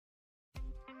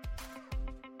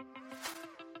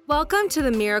Welcome to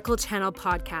the Miracle Channel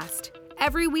podcast.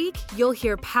 Every week, you'll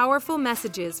hear powerful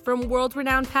messages from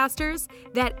world-renowned pastors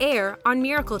that air on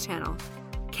Miracle Channel,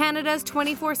 Canada's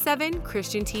 24/7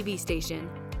 Christian TV station.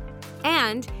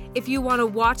 And if you want to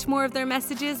watch more of their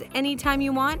messages anytime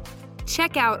you want,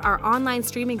 check out our online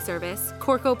streaming service,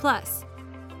 Greco.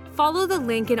 Follow the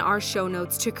link in our show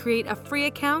notes to create a free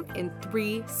account in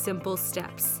 3 simple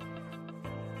steps.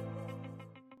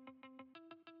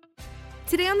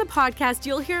 Today on the podcast,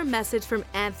 you'll hear a message from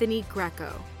Anthony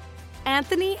Greco.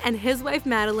 Anthony and his wife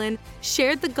Madeline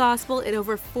shared the gospel in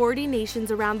over 40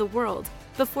 nations around the world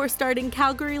before starting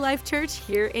Calgary Life Church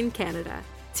here in Canada.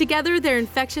 Together, their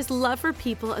infectious love for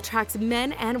people attracts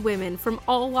men and women from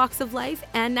all walks of life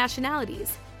and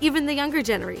nationalities, even the younger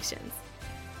generations.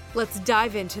 Let's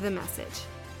dive into the message.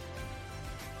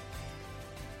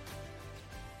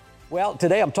 Well,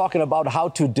 today I'm talking about how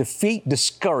to defeat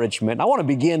discouragement. I want to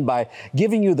begin by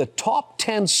giving you the top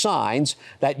 10 signs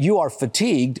that you are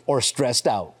fatigued or stressed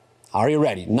out. Are you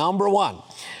ready? Number 1,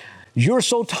 you're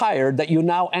so tired that you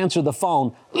now answer the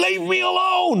phone, "Leave me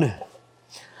alone."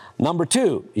 Number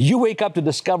 2, you wake up to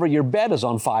discover your bed is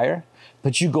on fire,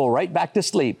 but you go right back to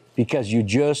sleep because you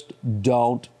just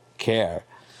don't care.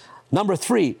 Number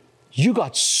 3, you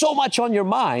got so much on your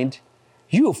mind,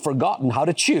 you have forgotten how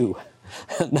to chew.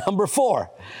 Number 4,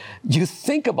 you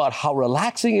think about how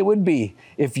relaxing it would be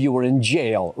if you were in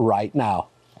jail right now.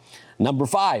 Number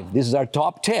 5, this is our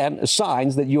top 10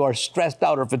 signs that you are stressed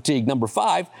out or fatigued. Number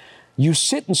 5, you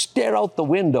sit and stare out the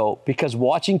window because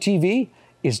watching TV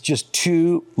is just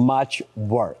too much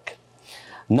work.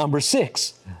 Number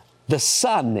 6, the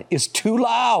sun is too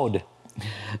loud.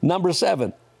 Number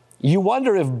 7, you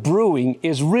wonder if brewing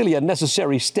is really a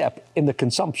necessary step in the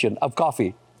consumption of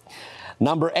coffee.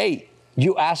 Number 8,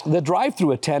 you ask the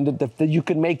drive-thru attendant that you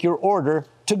can make your order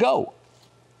to go.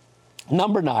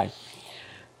 Number 9,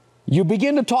 you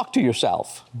begin to talk to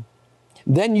yourself.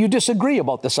 Then you disagree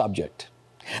about the subject.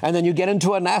 And then you get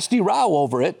into a nasty row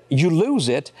over it, you lose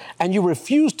it, and you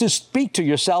refuse to speak to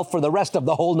yourself for the rest of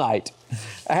the whole night.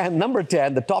 And number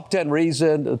 10, the top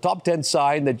 10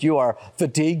 sign that you are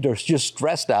fatigued or just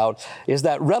stressed out is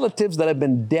that relatives that have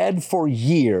been dead for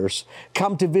years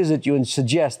come to visit you and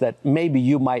suggest that maybe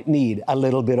you might need a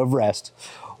little bit of rest.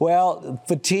 Well,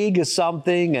 fatigue is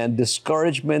something and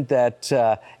discouragement that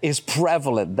is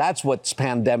prevalent. That's what's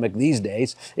pandemic these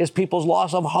days, is people's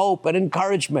loss of hope and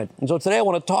encouragement. And so today I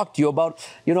want to talk to you about,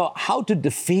 how to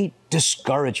defeat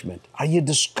discouragement. Are you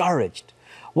discouraged?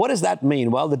 What does that mean?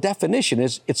 Well, the definition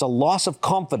is it's a loss of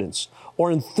confidence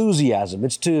or enthusiasm.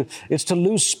 It's to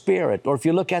lose spirit. Or if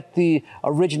you look at the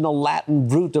original Latin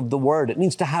root of the word, it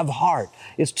means to have heart.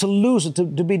 It's to lose it, to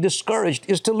be discouraged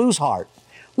is to lose heart.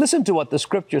 Listen to what the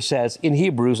scripture says in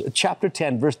Hebrews chapter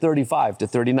 10, verse 35 to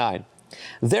 39.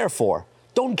 Therefore,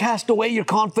 don't cast away your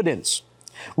confidence,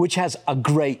 which has a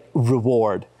great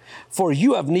reward. For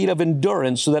you have need of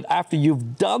endurance, so that after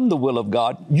you've done the will of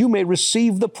God, you may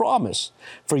receive the promise.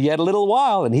 For yet a little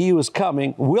while, and he who is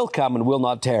coming will come and will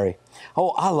not tarry. Oh,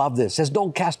 I love this. It says,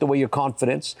 don't cast away your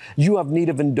confidence. You have need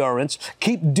of endurance.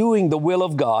 Keep doing the will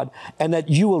of God, and that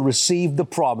you will receive the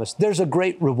promise. There's a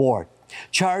great reward.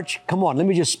 Church, come on, let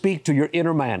me just speak to your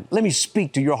inner man. Let me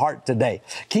speak to your heart today.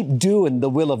 Keep doing the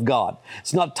will of God.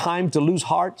 It's not time to lose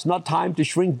heart. It's not time to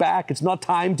shrink back. It's not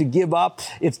time to give up.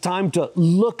 It's time to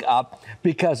look up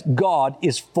because God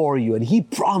is for you and He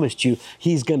promised you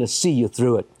He's going to see you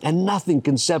through it. And nothing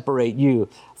can separate you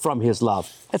from His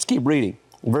love. Let's keep reading.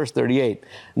 Verse 38.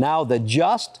 Now the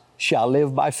just shall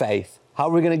live by faith. How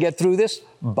are we going to get through this?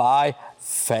 By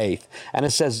faith. And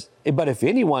it says, but if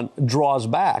anyone draws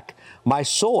back, my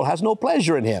soul has no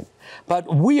pleasure in him.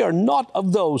 But we are not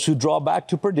of those who draw back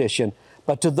to perdition,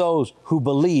 but to those who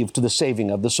believe to the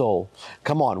saving of the soul.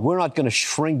 Come on, we're not going to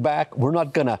shrink back. We're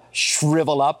not going to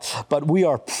shrivel up, but we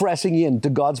are pressing into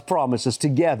God's promises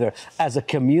together as a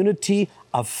community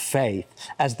of faith,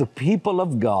 as the people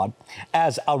of God,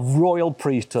 as a royal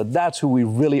priesthood. That's who we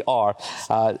really are,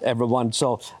 everyone.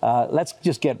 So let's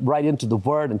just get right into the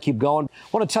Word and keep going. I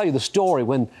want to tell you the story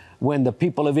when the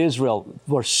people of Israel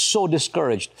were so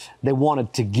discouraged, they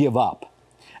wanted to give up.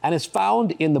 And it's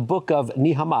found in the book of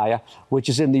Nehemiah, which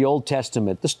is in the Old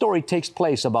Testament. The story takes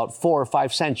place about 4 or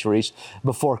 5 centuries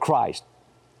before Christ.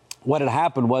 What had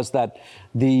happened was that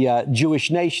the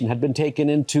Jewish nation had been taken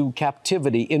into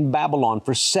captivity in Babylon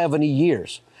for 70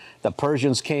 years. The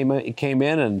Persians came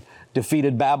in and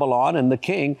defeated Babylon, and the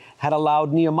king had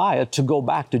allowed Nehemiah to go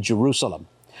back to Jerusalem.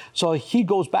 So he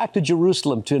goes back to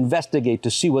Jerusalem to investigate,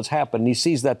 to see what's happened. He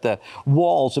sees that the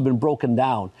walls have been broken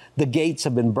down. The gates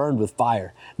have been burned with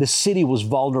fire. The city was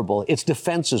vulnerable. Its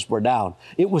defenses were down.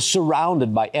 It was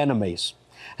surrounded by enemies.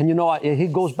 And he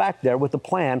goes back there with a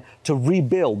plan to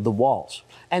rebuild the walls.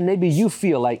 And maybe you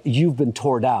feel like you've been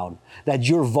torn down, that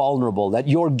you're vulnerable, that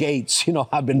your gates,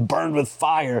 have been burned with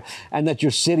fire, and that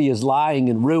your city is lying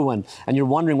in ruin, and you're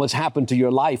wondering what's happened to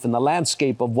your life, and the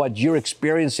landscape of what you're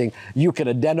experiencing, you can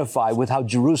identify with how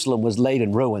Jerusalem was laid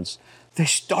in ruins. They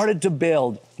started to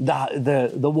build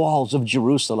the walls of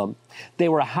Jerusalem. They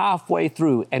were halfway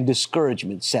through, and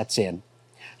discouragement sets in.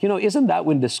 Isn't that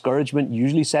when discouragement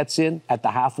usually sets in, at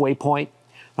the halfway point?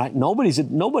 Right?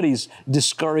 Nobody's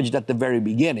discouraged at the very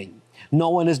beginning. No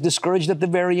one is discouraged at the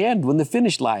very end when the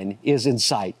finish line is in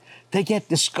sight. They get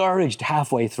discouraged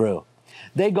halfway through.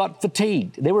 They got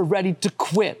fatigued. They were ready to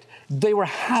quit. They were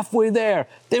halfway there.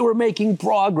 They were making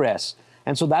progress.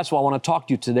 And so that's why I want to talk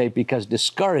to you today, because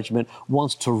discouragement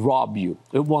wants to rob you.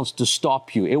 It wants to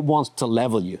stop you. It wants to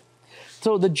level you.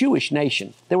 So the Jewish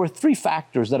nation, there were 3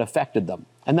 factors that affected them,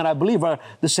 and that I believe are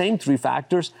the same 3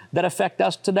 factors that affect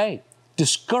us today.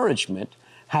 Discouragement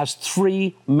has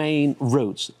 3 main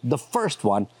roots. The first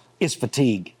one is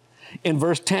fatigue. In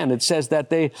verse 10, it says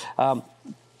that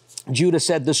Judah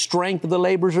said, the strength of the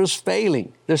laborers is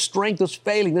failing. Their strength is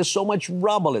failing. There's so much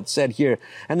rubble, it said here,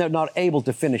 and they're not able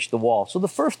to finish the wall. So the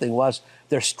first thing was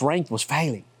their strength was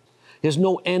failing. There's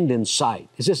no end in sight.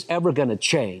 Is this ever going to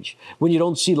change? When you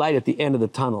don't see light at the end of the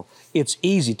tunnel, it's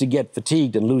easy to get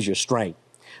fatigued and lose your strength.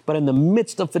 But in the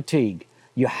midst of fatigue,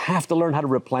 you have to learn how to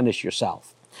replenish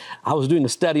yourself. I was doing a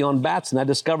study on bats, and I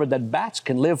discovered that bats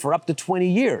can live for up to 20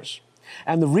 years.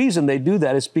 And the reason they do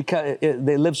that is because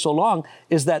they live so long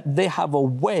is that they have a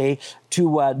way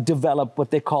to develop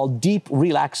what they call deep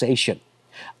relaxation.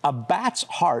 A bat's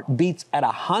heart beats at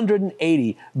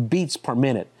 180 beats per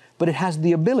minute, but it has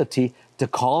the ability to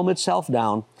calm itself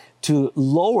down, to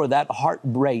lower that heart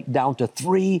rate down to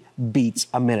 3 beats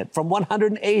a minute, from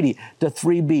 180 to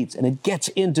 3 beats. And it gets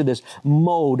into this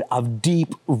mode of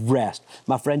deep rest.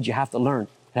 My friends, you have to learn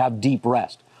to have deep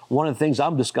rest. One of the things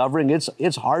I'm discovering,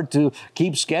 it's hard to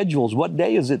keep schedules. What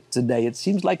day is it today? It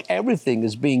seems like everything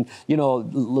is being,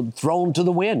 thrown to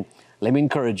the wind. Let me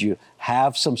encourage you,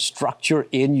 have some structure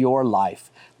in your life.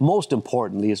 Most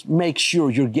importantly is make sure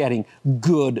you're getting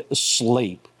good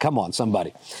sleep. Come on,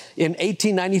 somebody. In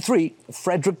 1893,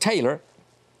 Frederick Taylor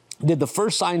did the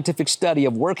first scientific study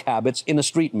of work habits in a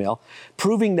street mill,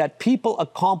 proving that people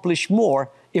accomplish more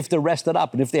if they're rested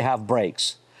up and if they have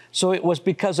breaks. So it was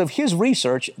because of his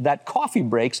research that coffee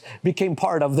breaks became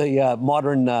part of the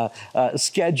modern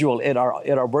schedule in our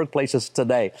workplaces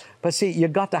today. But see, you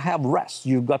got to have rest.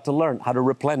 You've got to learn how to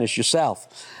replenish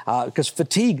yourself, because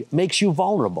fatigue makes you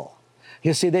vulnerable.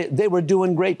 You see, they were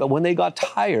doing great, but when they got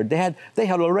tired, they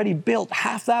had already built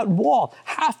half the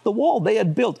wall they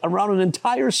had built around an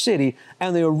entire city,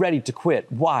 and they were ready to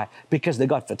quit. Why? Because they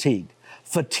got fatigued.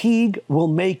 Fatigue will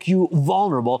make you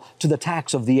vulnerable to the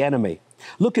attacks of the enemy.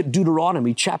 Look at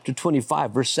Deuteronomy chapter 25,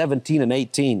 verse 17 and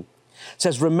 18. It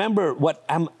says, remember what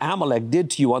Amalek did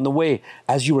to you on the way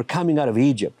as you were coming out of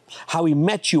Egypt, how he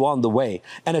met you on the way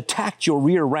and attacked your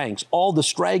rear ranks, all the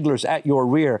stragglers at your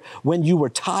rear, when you were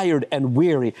tired and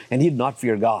weary, and he did not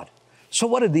fear God. So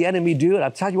what did the enemy do? And I'll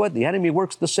tell you what, the enemy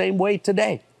works the same way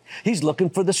today. He's looking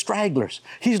for the stragglers.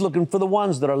 He's looking for the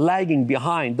ones that are lagging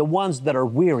behind, the ones that are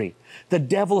weary. The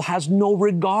devil has no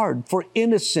regard for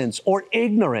innocence or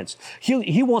ignorance.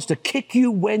 He wants to kick you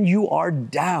when you are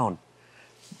down.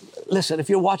 Listen, if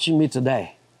you're watching me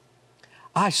today,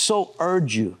 I so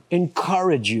urge you,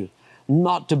 encourage you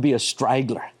not to be a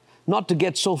straggler, not to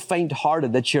get so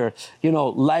faint-hearted that you're,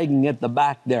 lagging at the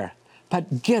back there.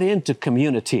 But get into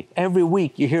community. Every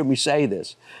week you hear me say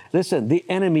this. Listen, the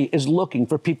enemy is looking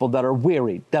for people that are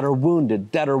weary, that are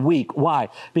wounded, that are weak. Why?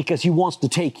 Because he wants to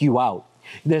take you out.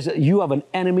 You have an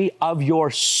enemy of your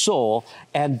soul,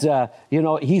 and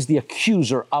he's the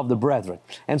accuser of the brethren.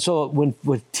 And so when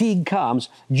fatigue comes,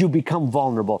 you become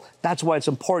vulnerable. That's why it's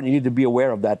important. You need to be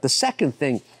aware of that. The second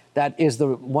thing that is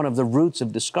one of the roots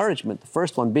of discouragement, the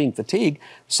first one being fatigue.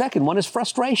 The second one is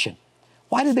frustration.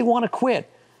 Why did they want to quit?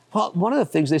 Well, one of the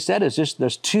things they said is just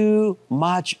there's too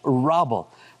much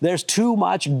rubble. There's too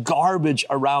much garbage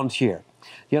around here.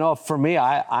 For me,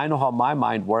 I know how my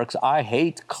mind works. I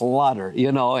hate clutter,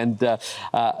 and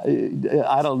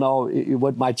I don't know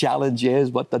what my challenge is,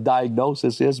 what the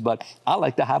diagnosis is, but I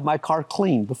like to have my car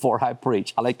clean before I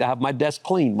preach. I like to have my desk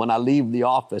clean when I leave the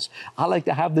office. I like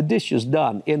to have the dishes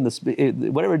done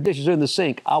whatever dishes are in the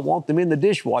sink, I want them in the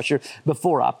dishwasher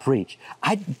before I preach.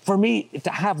 For me, to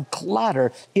have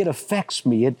clutter, it affects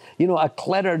me. A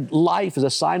cluttered life is a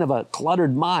sign of a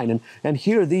cluttered mind. And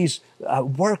here these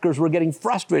workers were getting getting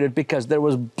frustrated because there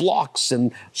was blocks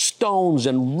and stones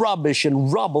and rubbish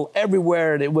and rubble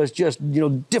everywhere, and it was just,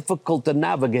 difficult to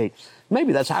navigate.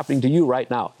 Maybe that's happening to you right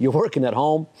now. You're working at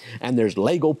home, and there's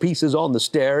Lego pieces on the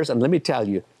stairs, and let me tell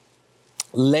you,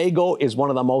 Lego is one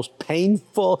of the most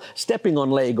painful, stepping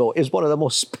on Lego is one of the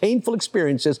most painful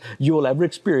experiences you will ever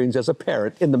experience as a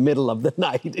parent in the middle of the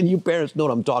night. And you parents know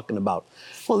what I'm talking about.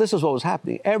 Well, this is what was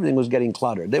happening. Everything was getting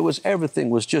cluttered. Everything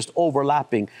was just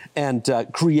overlapping and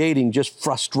creating just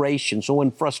frustration. So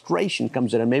when frustration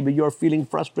comes in, and maybe you're feeling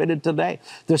frustrated today,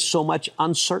 there's so much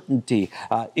uncertainty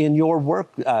in your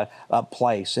work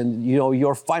place and,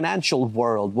 your financial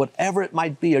world, whatever it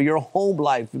might be, or your home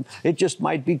life. It just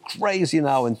might be crazy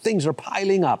now, and things are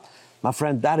piling up. My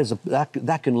friend,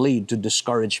 that can lead to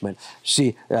discouragement.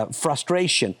 See,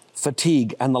 frustration,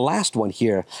 fatigue, and the last one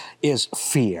here is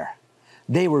fear.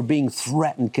 They were being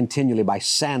threatened continually by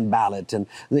Sanballat and,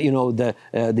 the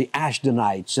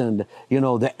Ashdodites and,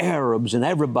 the Arabs, and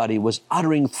everybody was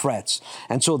uttering threats.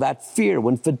 And so that fear,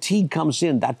 when fatigue comes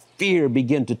in, that fear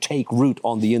began to take root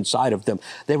on the inside of them.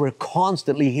 They were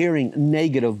constantly hearing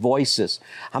negative voices.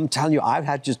 I'm telling you, I've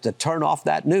had just to turn off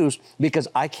that news because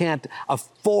I can't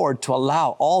afford to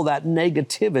allow all that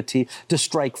negativity to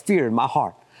strike fear in my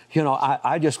heart.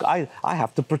 I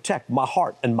have to protect my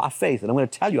heart and my faith. And I'm going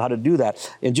to tell you how to do that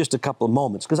in just a couple of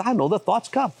moments, because I know the thoughts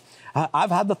come.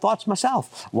 I've had the thoughts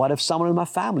myself. What if someone in my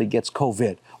family gets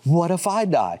COVID? What if I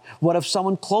die? What if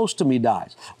someone close to me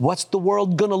dies? What's the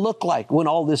world going to look like when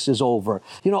all this is over?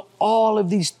 All of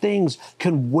these things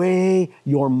can weigh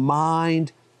your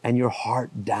mind and your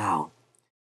heart down.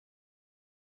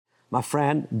 My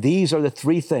friend, these are the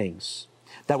three things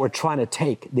that were trying to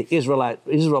take the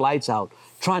Israelites out,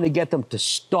 trying to get them to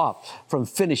stop from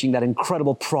finishing that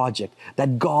incredible project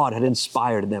that God had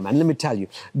inspired them. And let me tell you,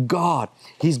 God,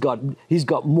 He's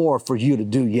got more for you to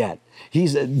do yet.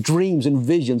 Dreams and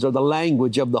visions are the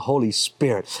language of the Holy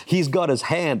Spirit. He's got His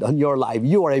hand on your life.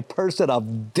 You are a person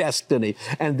of destiny.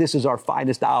 And this is our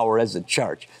finest hour as a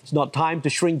church. It's not time to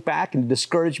shrink back into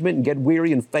discouragement and get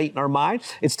weary and faint in our mind.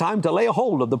 It's time to lay a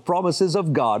hold of the promises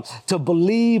of God, to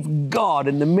believe God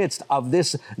in the midst of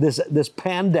this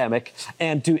pandemic,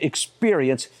 and to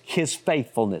experience His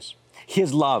faithfulness,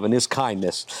 His love, and His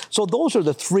kindness. So those are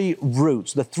the three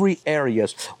roots, the three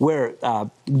areas where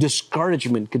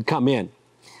discouragement could come in.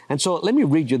 And so let me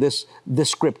read you this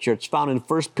scripture. It's found in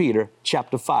 1 Peter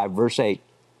chapter 5, verse 8.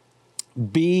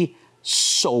 Be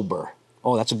sober.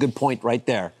 Oh, that's a good point right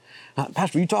there.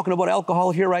 Pastor, are you talking about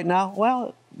alcohol here right now?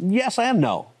 Well, yes and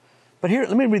no. But here,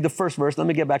 let me read the first verse. Let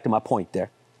me get back to my point there.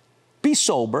 Be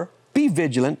sober, be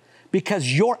vigilant,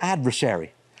 because your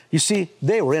adversary, you see,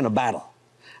 they were in a battle.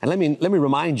 And let me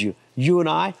remind you, you and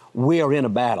I, we are in a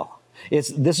battle. This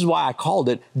is why I called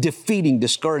it defeating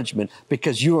discouragement,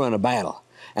 because you're in a battle.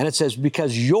 And it says,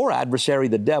 because your adversary,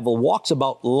 the devil, walks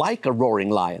about like a roaring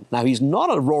lion. Now, he's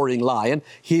not a roaring lion.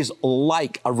 He's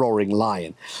like a roaring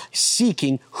lion,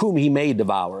 seeking whom he may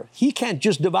devour. He can't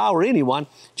just devour anyone,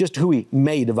 just who he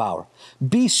may devour.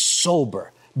 Be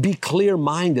sober. Be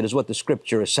clear-minded is what the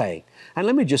scripture is saying. And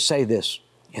let me just say this.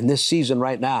 In this season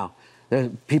right now,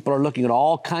 people are looking at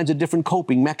all kinds of different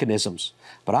coping mechanisms.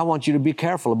 But I want you to be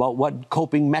careful about what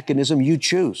coping mechanism you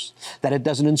choose, that it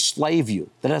doesn't enslave you,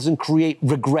 that it doesn't create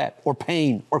regret or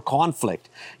pain or conflict.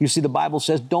 You see, the Bible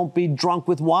says, don't be drunk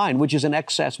with wine, which is an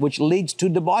excess, which leads to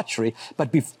debauchery, but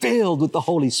be filled with the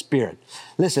Holy Spirit.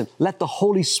 Listen, let the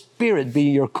Holy Spirit be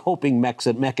your coping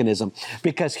mechanism,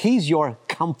 because He's your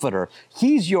comforter.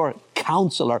 He's your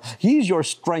counselor. He's your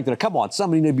strengthener. Come on,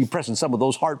 somebody needs to be pressing some of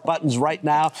those heart buttons right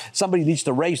now. Somebody needs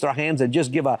to raise their hands and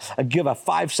just give a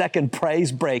 5-second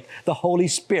praise break. The Holy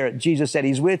Spirit, Jesus said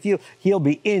He's with you. He'll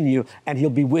be in you, and He'll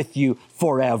be with you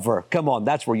forever. Come on,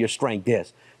 that's where your strength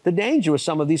is. The danger with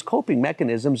some of these coping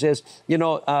mechanisms is,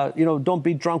 don't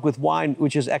be drunk with wine,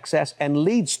 which is excess and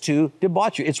leads to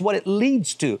debauchery. It's what it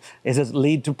leads to. Does it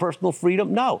lead to personal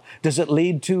freedom? No. Does it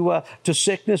lead to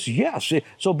sickness? Yes.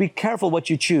 So be careful what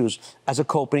you choose as a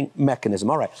coping mechanism.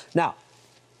 All right. Now,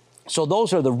 so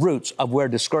those are the roots of where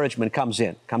discouragement comes in.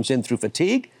 It comes in through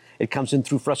fatigue. It comes in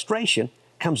through frustration.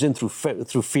 It comes in through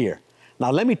fear.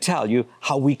 Now, let me tell you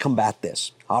how we combat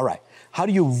this. All right. How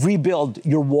do you rebuild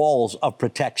your walls of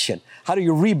protection? How do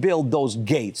you rebuild those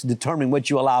gates, determining what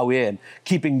you allow in,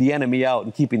 keeping the enemy out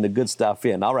and keeping the good stuff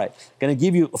in? All right, going to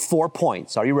give you 4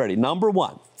 points. Are you ready? Number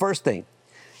 1, first thing,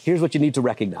 here's what you need to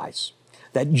recognize,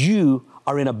 that you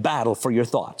are in a battle for your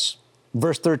thoughts.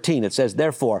 Verse 13, it says,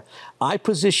 therefore, I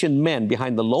positioned men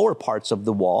behind the lower parts of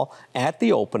the wall at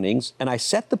the openings, and I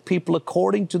set the people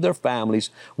according to their families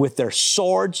with their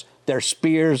swords, their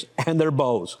spears, and their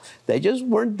bows. They just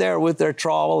weren't there with their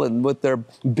trowel and with their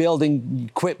building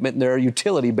equipment and their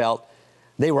utility belt.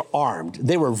 They were armed.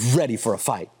 They were ready for a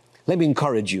fight. Let me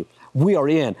encourage you. We are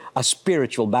in a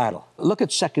spiritual battle. Look at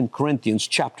 2 Corinthians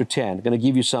chapter 10. I'm going to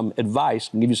give you some advice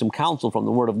and give you some counsel from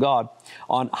the Word of God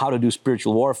on how to do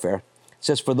spiritual warfare. It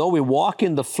says, for though we walk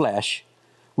in the flesh,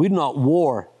 we do not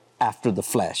war after the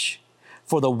flesh.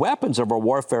 For the weapons of our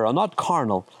warfare are not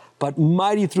carnal, but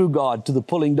mighty through God to the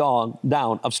pulling down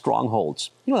of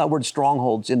strongholds. You know that word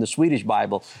strongholds in the Swedish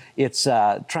Bible, it's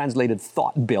translated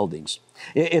thought buildings.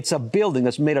 It's a building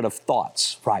that's made out of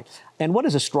thoughts, right? And what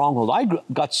is a stronghold? I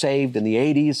got saved in the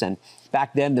 80s, and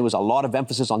back then there was a lot of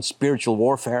emphasis on spiritual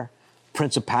warfare,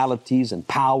 principalities and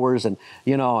powers, and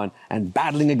and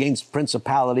battling against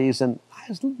principalities. And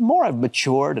as more I've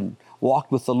matured and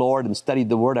walked with the Lord and studied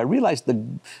the Word, I realized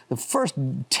the first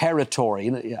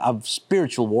territory of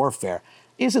spiritual warfare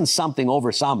isn't something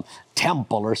over some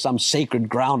temple or some sacred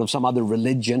ground of some other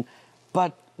religion,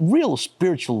 but real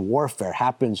spiritual warfare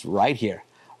happens right here,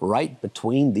 right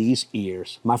between these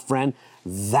ears. My friend,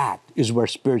 that is where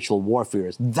spiritual warfare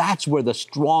is. That's where the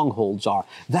strongholds are.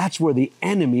 That's where the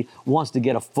enemy wants to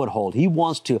get a foothold. He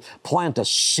wants to plant a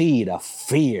seed of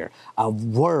fear, of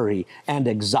worry, and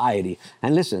anxiety.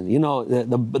 And listen,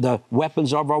 the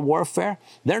weapons of our warfare,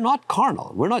 they're not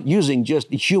carnal. We're not using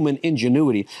just human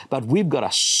ingenuity, but we've got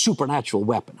a supernatural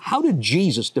weapon. How did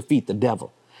Jesus defeat the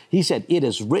devil? He said, it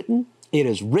is written, it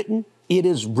is written, it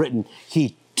is written.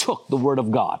 He took the Word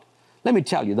of God. Let me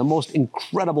tell you, the most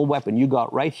incredible weapon you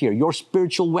got right here, your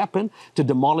spiritual weapon to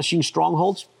demolishing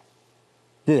strongholds,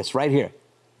 this right here,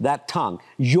 that tongue.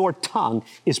 Your tongue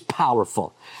is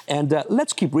powerful. And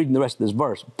let's keep reading the rest of this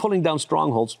verse. Pulling down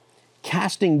strongholds,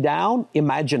 casting down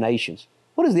imaginations.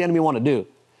 What does the enemy want to do?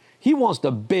 He wants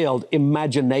to build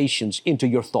imaginations into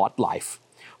your thought life.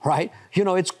 Right?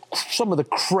 It's some of the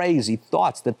crazy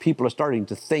thoughts that people are starting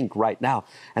to think right now.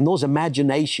 And those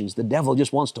imaginations, the devil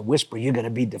just wants to whisper, you're going to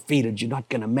be defeated. You're not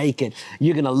going to make it.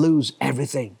 You're going to lose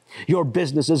everything. Your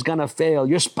business is going to fail.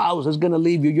 Your spouse is going to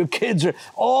leave you. Your kids are,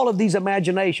 all of these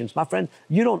imaginations. My friend,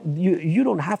 you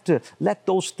don't have to let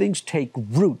those things take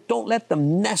root. Don't let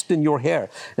them nest in your hair.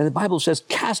 And the Bible says,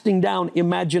 casting down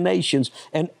imaginations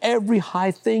and every high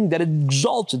thing that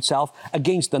exalts itself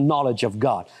against the knowledge of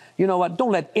God. You know what?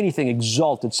 Don't let anything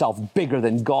exalt itself bigger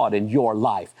than God in your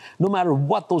life. No matter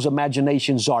what those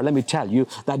imaginations are, let me tell you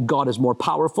that God is more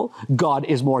powerful. God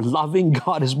is more loving.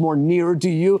 God is more nearer to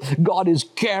you. God is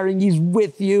caring. He's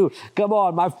with you. Come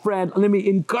on, my friend. Let me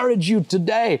encourage you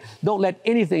today. Don't let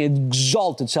anything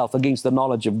exalt itself against the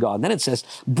knowledge of God. Then it says,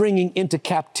 bringing into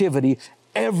captivity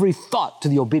every thought to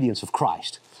the obedience of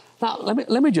Christ. Now,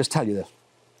 let me just tell you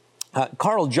this.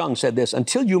 Carl Jung said this,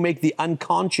 until you make the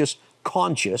unconscious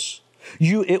conscious,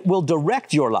 it will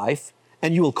direct your life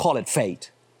and you will call it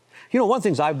fate. One of the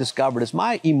things I've discovered is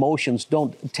my emotions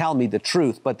don't tell me the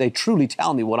truth, but they truly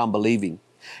tell me what I'm believing.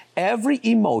 Every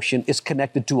emotion is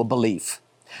connected to a belief.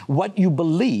 What you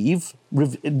believe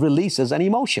releases an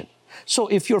emotion. So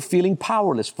if you're feeling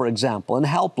powerless, for example, and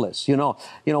helpless,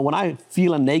 when I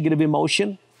feel a negative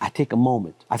emotion, I take a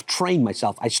moment. I've trained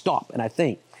myself. I stop and I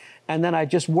think. And then I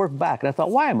just work back. And I thought,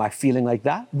 why am I feeling like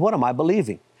that? What am I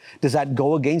believing? Does that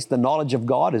go against the knowledge of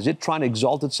God? Is it trying to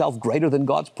exalt itself greater than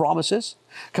God's promises?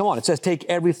 Come on, it says, take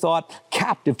every thought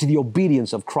captive to the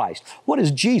obedience of Christ. What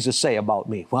does Jesus say about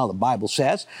me? Well, the Bible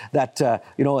says that,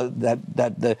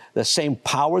 the same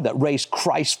power that raised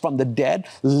Christ from the dead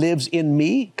lives in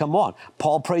me. Come on.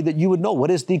 Paul prayed that you would know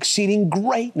what is the exceeding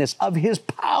greatness of His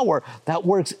power that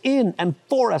works in and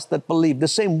for us that believe. The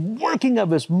same working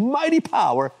of His mighty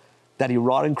power that He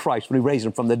wrought in Christ when He raised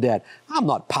Him from the dead. I'm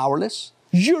not powerless.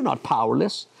 You're not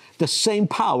powerless. The same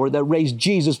power that raised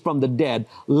Jesus from the dead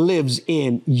lives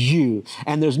in you.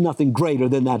 And there's nothing greater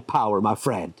than that power, my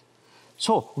friend.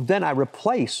 So then I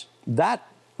replace that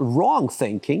wrong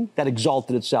thinking that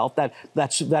exalted itself, that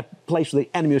place where the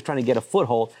enemy was trying to get a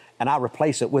foothold, and I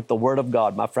replace it with the Word of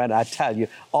God, my friend. I tell you,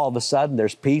 all of a sudden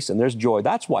there's peace and there's joy.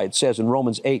 That's why it says in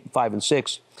Romans 8, 5 and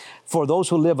 6, for those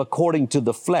who live according to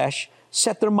the flesh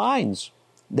set their minds.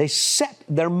 They set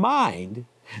their mind.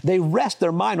 They rest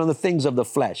their mind on the things of the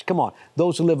flesh. Come on.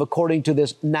 Those who live according to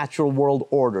this natural world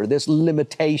order, this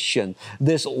limitation,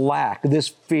 this lack, this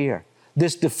fear,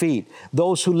 this defeat.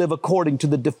 Those who live according to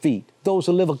the defeat, those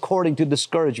who live according to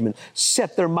discouragement,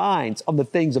 set their minds on the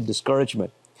things of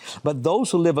discouragement. But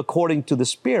those who live according to the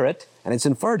Spirit, and it's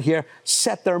inferred here,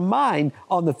 set their mind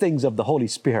on the things of the Holy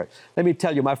Spirit. Let me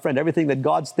tell you, my friend, everything that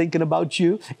God's thinking about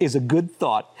you is a good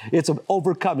thought. It's an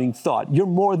overcoming thought. You're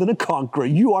more than a conqueror.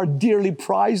 You are dearly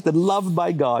prized and loved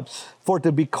by God. For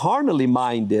to be carnally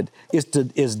minded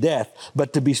is death,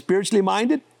 but to be spiritually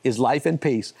minded is life and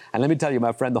peace. And let me tell you,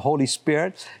 my friend, the Holy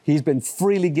Spirit, He's been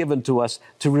freely given to us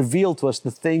to reveal to us the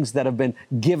things that have been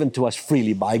given to us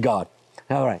freely by God.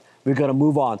 All right. We've got to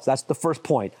move on. So that's the first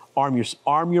point. Arm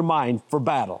your mind for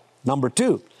battle. Number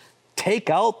 2, take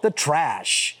out the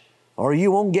trash, or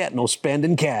you won't get no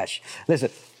spending cash.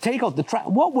 Listen, take out the trash.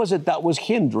 What was it that was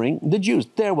hindering the Jews?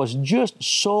 There was just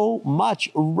so much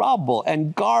rubble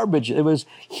and garbage. It was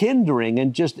hindering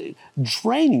and just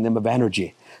draining them of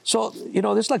energy. So,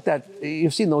 it's like that.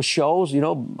 You've seen those shows,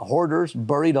 Hoarders,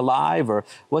 Buried Alive, or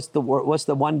what's the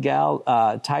one gal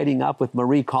tidying up with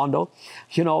Marie Kondo?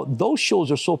 Those shows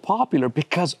are so popular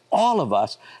because all of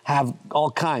us have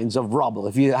all kinds of rubble.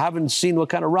 If you haven't seen what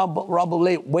kind of rubble,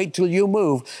 wait till you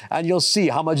move, and you'll see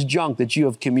how much junk that you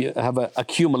have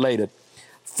accumulated.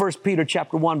 1 Peter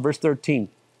chapter 1, verse 13.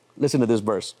 Listen to this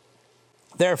verse.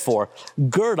 Therefore,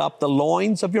 gird up the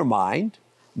loins of your mind.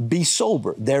 Be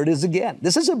sober. There it is again.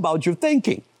 This is about your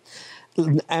thinking.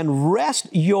 And rest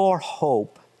your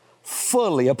hope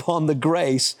fully upon the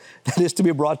grace that is to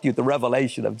be brought to you, the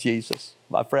revelation of Jesus.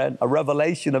 My friend, a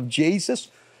revelation of Jesus.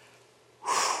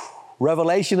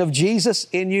 Revelation of Jesus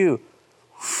in you.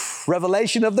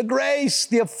 Revelation of the grace,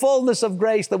 the fullness of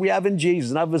grace that we have in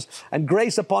Jesus. And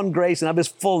grace upon grace and of His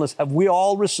fullness have we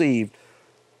all received.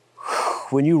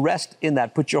 When you rest in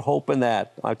that, put your hope in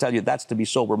that. I tell you, that's to be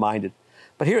sober-minded.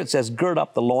 But here it says, gird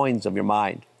up the loins of your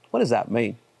mind. What does that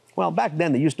mean? Well, back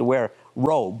then they used to wear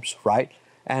robes, right?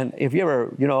 And if you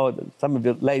ever, some of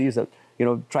you ladies that,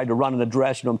 tried to run in a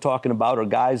dress, I'm talking about, or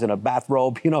guys in a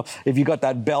bathrobe, if you got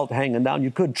that belt hanging down,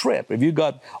 you could trip. If you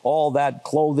got all that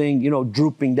clothing,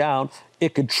 drooping down,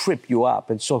 it could trip you up.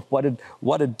 And so what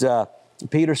did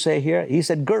Peter say here? He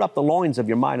said, gird up the loins of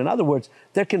your mind. In other words,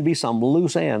 there can be some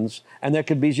loose ends and there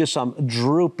can be just some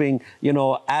drooping,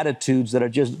 attitudes that are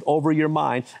just over your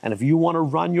mind. And if you want to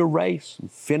run your race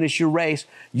and finish your race,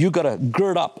 you got to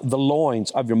gird up the loins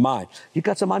of your mind. You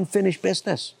got some unfinished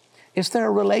business. Is there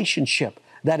a relationship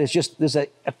that is just, there's a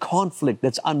conflict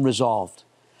that's unresolved?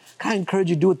 Can I encourage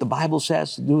you to do what the Bible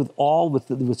says? Do with all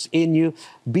what's in you.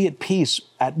 Be at peace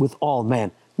with all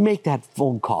men. Make that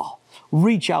phone call.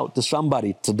 Reach out to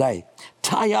somebody today.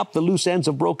 Tie up the loose ends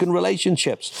of broken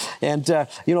relationships, and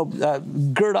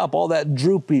gird up all that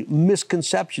droopy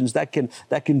misconceptions that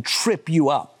can trip you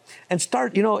up. And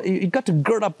start. You've got to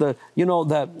gird up the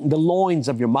loins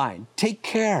of your mind. Take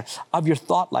care of your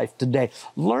thought life today.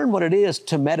 Learn what it is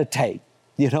to meditate.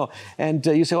 And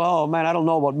you say, "Oh man, I don't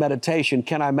know about meditation.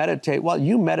 Can I meditate?" Well,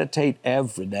 you meditate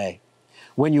every day.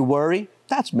 When you worry,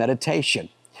 that's meditation.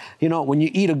 When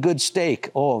you eat a good steak,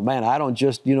 oh man, I don't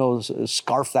just,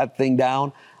 scarf that thing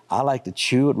down. I like to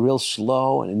chew it real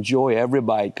slow and enjoy every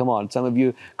bite. Come on, some of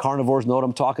you carnivores know what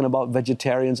I'm talking about.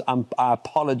 Vegetarians, I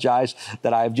apologize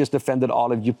that I've just offended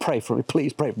all of you. Pray for me,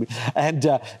 please pray for me. And,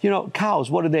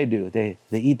 cows, what do? They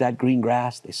eat that green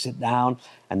grass, they sit down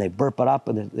and they burp it up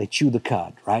and they chew the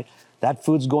cud, right? That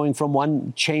food's going from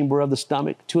one chamber of the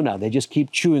stomach to another. They just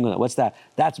keep chewing on it. What's that?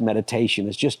 That's meditation.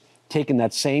 It's just taking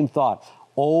that same thought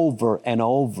over and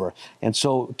over. And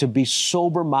so to be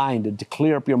sober-minded, to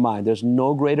clear up your mind, there's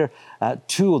no greater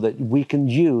tool that we can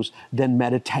use than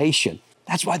meditation.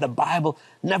 That's why the Bible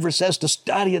never says to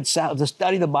study itself, to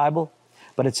study the Bible,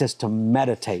 but it says to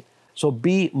meditate. So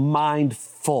be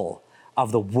mindful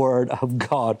of the Word of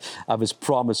God, of His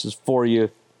promises for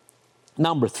you.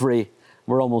 Number 3,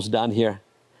 we're almost done here.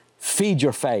 Feed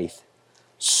your faith,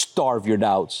 starve your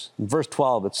doubts. In verse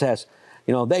 12, it says,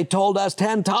 they told us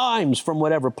 10 times, from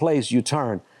whatever place you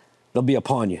turn, they'll be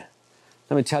upon you.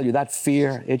 Let me tell you, that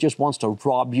fear, it just wants to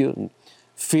rob you. And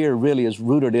fear really is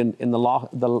rooted in the law,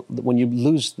 when you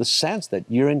lose the sense that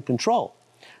you're in control.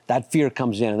 That fear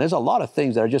comes in. And there's a lot of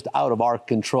things that are just out of our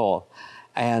control.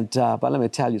 But let me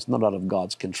tell you, it's not out of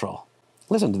God's control.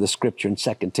 Listen to this scripture in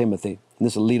 2 Timothy. And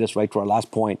this will lead us right to our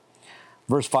last point.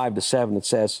 Verse 5-7, it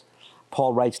says,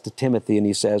 Paul writes to Timothy and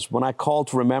he says, when I call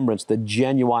to remembrance the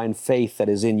genuine faith that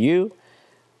is in you,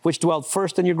 which dwelt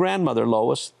first in your grandmother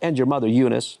Lois and your mother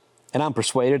Eunice, and I'm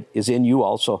persuaded is in you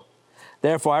also.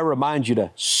 Therefore I remind you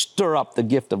to stir up the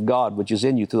gift of God which is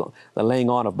in you through the laying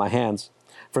on of my hands.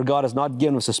 For God has not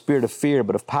given us a spirit of fear,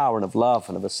 but of power and of love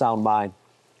and of a sound mind.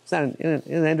 Isn't that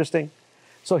interesting?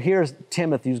 So here's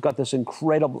Timothy, who's got this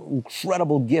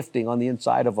incredible gifting on the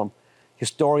inside of him.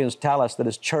 Historians tell us that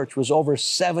his church was over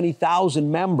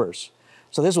 70,000 members.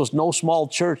 So this was no small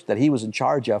church that he was in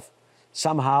charge of.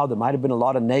 Somehow there might have been a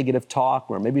lot of negative talk,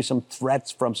 or maybe some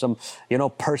threats from some,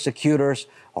 persecutors,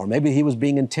 or maybe he was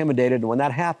being intimidated. And when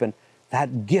that happened,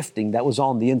 that gifting that was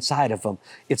on the inside of him,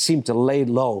 it seemed to lay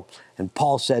low. And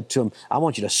Paul said to him, I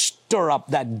want you to stir up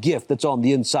that gift that's on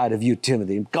the inside of you,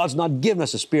 Timothy. God's not given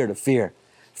us a spirit of fear.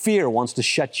 Fear wants to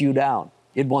shut you down.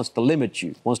 It wants to limit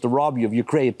you, wants to rob you of your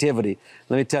creativity.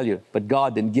 Let me tell you, but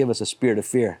God didn't give us a spirit of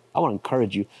fear. I want to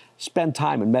encourage you, spend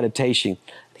time in meditation,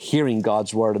 hearing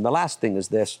God's word. And the last thing is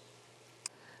this: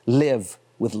 live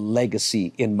with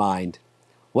legacy in mind.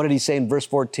 What did he say in verse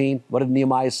 14? What did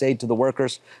Nehemiah say to the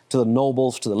workers, to the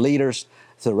nobles, to the leaders,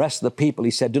 to the rest of the people?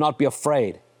 He said, do not be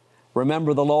afraid.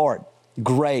 Remember the Lord,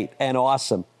 great and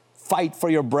awesome. Fight for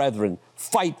your brethren,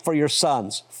 fight for your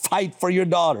sons, fight for your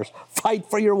daughters, fight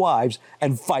for your wives,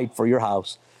 and fight for your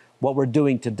house. What we're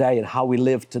doing today and how we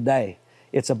live today,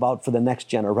 it's about for the next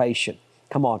generation.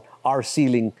 Come on, our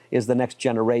ceiling is the next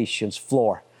generation's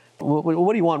floor.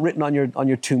 What do you want written on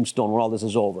your tombstone when all this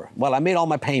is over? Well, I made all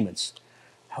my payments.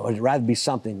 I would rather be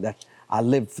something that I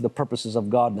live for the purposes of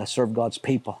God and I serve God's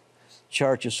people.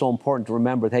 Church is so important to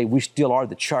remember that, hey, we still are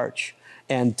the church.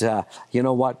 And you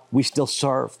know what? We still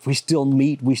serve, we still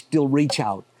meet, we still reach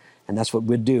out. And that's what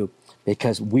we do,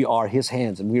 because we are His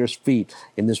hands and we are His feet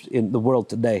in the world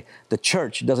today. The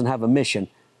church doesn't have a mission.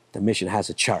 The mission has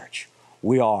a church.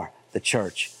 We are the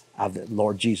church of the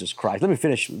Lord Jesus Christ. Let me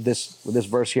finish with this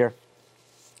verse here.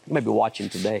 You might be watching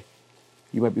today.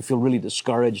 You might feel really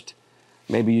discouraged.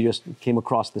 Maybe you just came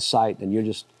across the site and you're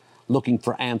just looking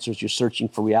for answers. You're searching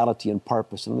for reality and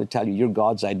purpose. And let me tell you, you're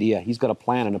God's idea. He's got a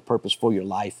plan and a purpose for your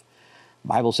life. The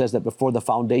Bible says that before the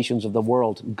foundations of the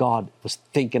world, God was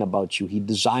thinking about you. He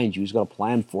designed you. He's got a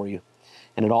plan for you.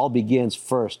 And it all begins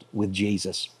first with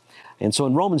Jesus. And so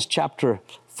in Romans chapter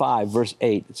 5, verse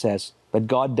 8, it says, but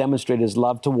God demonstrated His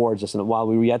love towards us, and that while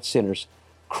we were yet sinners,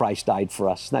 Christ died for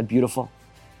us. Isn't that beautiful?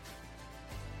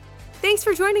 Thanks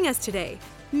for joining us today.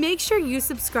 Make sure you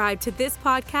subscribe to this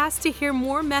podcast to hear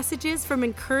more messages from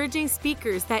encouraging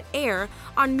speakers that air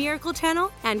on Miracle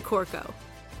Channel and Corco.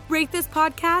 Rate this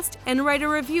podcast and write a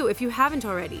review if you haven't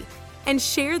already. And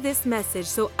share this message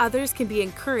so others can be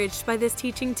encouraged by this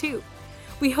teaching too.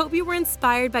 We hope you were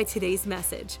inspired by today's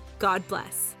message. God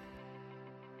bless.